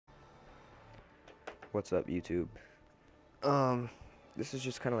What's up, YouTube? This is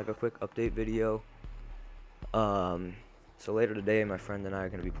just kind of like a quick update video. So later today, my friend and I are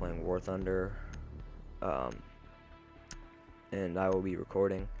going to be playing War Thunder, and I will be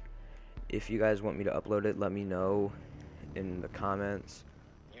recording. If you guys want me to upload it, let me know in the comments.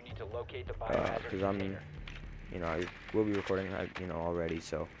 You need to locate the biohazard Because I will be recording, already.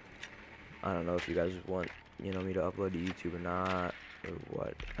 So I don't know if you guys want, me to upload to YouTube or not, or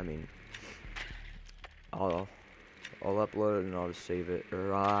what. I mean, I'll upload it and I'll just save it,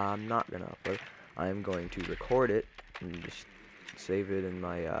 or I'm not gonna upload. I am going to record it and just save it in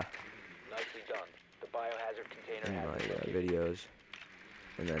my Nicely done. The biohazard container has been located. videos.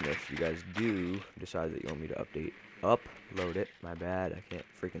 And then if you guys do decide that you want me to upload it, my bad, I can't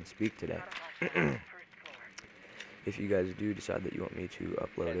freaking speak today. If you guys do decide that you want me to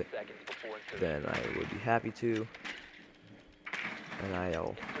upload it, then I would be happy to, and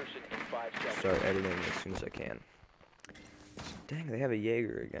I'll start editing as soon as I can. Dang, they have a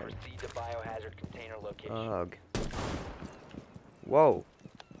Jaeger again. Proceed to biohazard container location. Ugh. Whoa.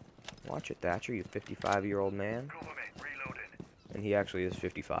 Watch it, Thatcher, you 55-year-old man. And he actually is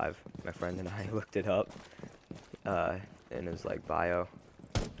 55. My friend and I looked it up in his bio.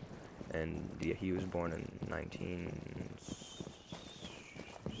 And yeah, he was born in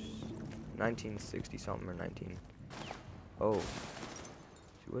 1960 something or 19. Oh.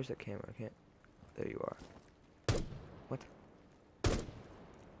 See, where's that camera? I can't. There you are. What?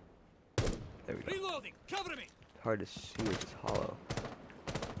 There we go. Reloading. Cover me. Hard to see with this hollow.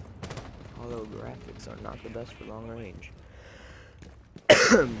 Hollow graphics are not the best for long range.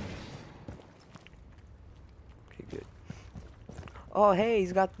 Okay, good. Oh, hey,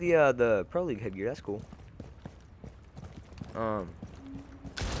 he's got the Pro League headgear. That's cool.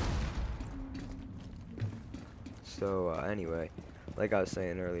 So anyway, like I was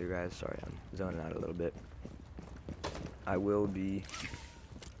saying earlier, guys. Sorry, I'm zoning out a little bit. I will be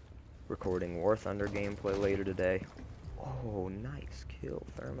recording War Thunder gameplay later today. Oh, nice kill,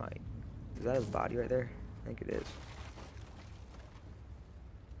 Thermite. Is that his body right there? I think it is.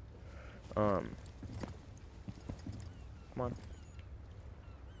 Come on.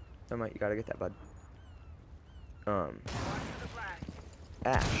 Thermite, you gotta get that, bud.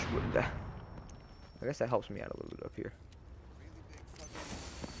 Ash. I guess that helps me out a little bit up here.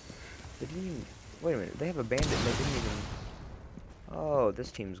 They didn't even... Wait a minute, they have a bandit and they didn't even... Oh, this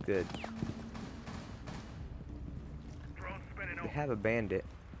team's good. They have a bandit,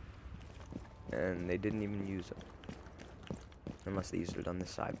 and they didn't even use it. Unless they used it on this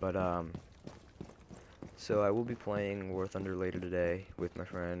side, but, so I will be playing War Thunder later today with my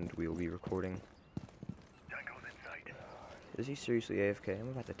friend. We will be recording. Is he seriously AFK? I'm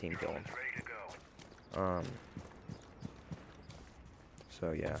about to team kill him.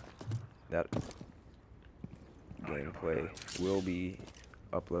 So yeah, that gameplay will be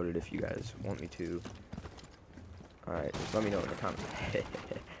uploaded if you guys want me to. Alright, just let me know in the comments.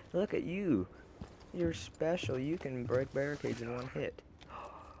 Look at you. You're special. You can break barricades in one hit.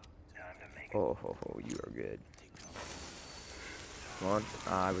 Oh, you are good. Come on.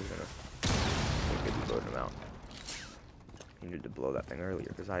 I was gonna load him out. I needed to blow that thing earlier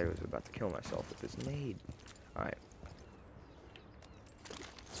because I was about to kill myself with this nade. Alright.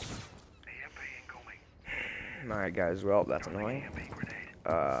 Alright, guys. Well, that's annoying.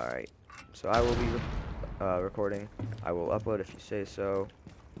 Alright. So I will be recording. I will upload if you say so.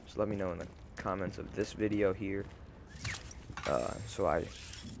 Just let me know in the comments of this video here. So I,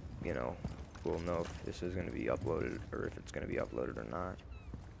 will know if this is going to be uploaded or if it's going to be uploaded or not.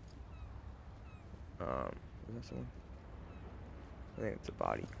 Is that someone? I think it's a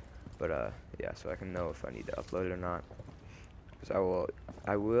body. But, yeah, so I can know if I need to upload it or not. Because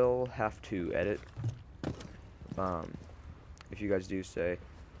I will have to edit. If you guys do say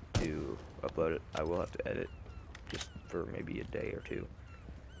to upload it, I will have to edit just for maybe a day or two.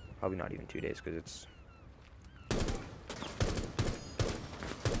 Probably not even 2 days, because it's...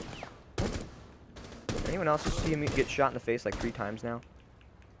 Anyone else see me get shot in the face like 3 times now?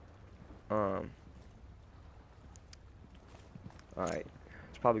 Alright.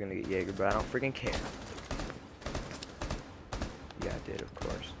 It's probably gonna get Jaeger, but I don't freaking care. Yeah, I did, of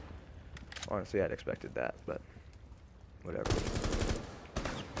course. Honestly, I'd expected that, but... whatever.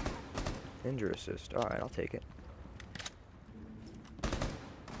 Injure assist. Alright, I'll take it.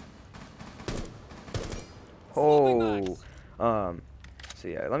 Oh, so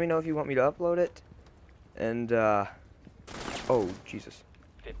yeah, let me know if you want me to upload it, and, oh, Jesus,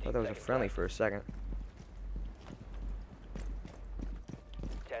 I thought that was a friendly for a second.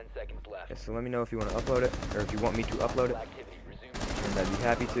 10 seconds left. Yeah, so let me know if you want to upload it, or if you want me to upload it, and I'd be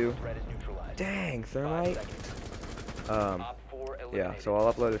happy to. Dang, 5 thermite. seconds. Op 4 Yeah, eliminated. so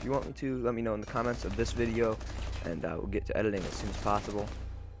I'll upload. If you want me to, let me know in the comments of this video, and we'll get to editing as soon as possible.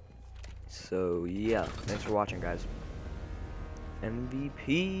 So yeah, thanks for watching, guys.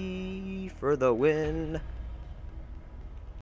 MVP for the win.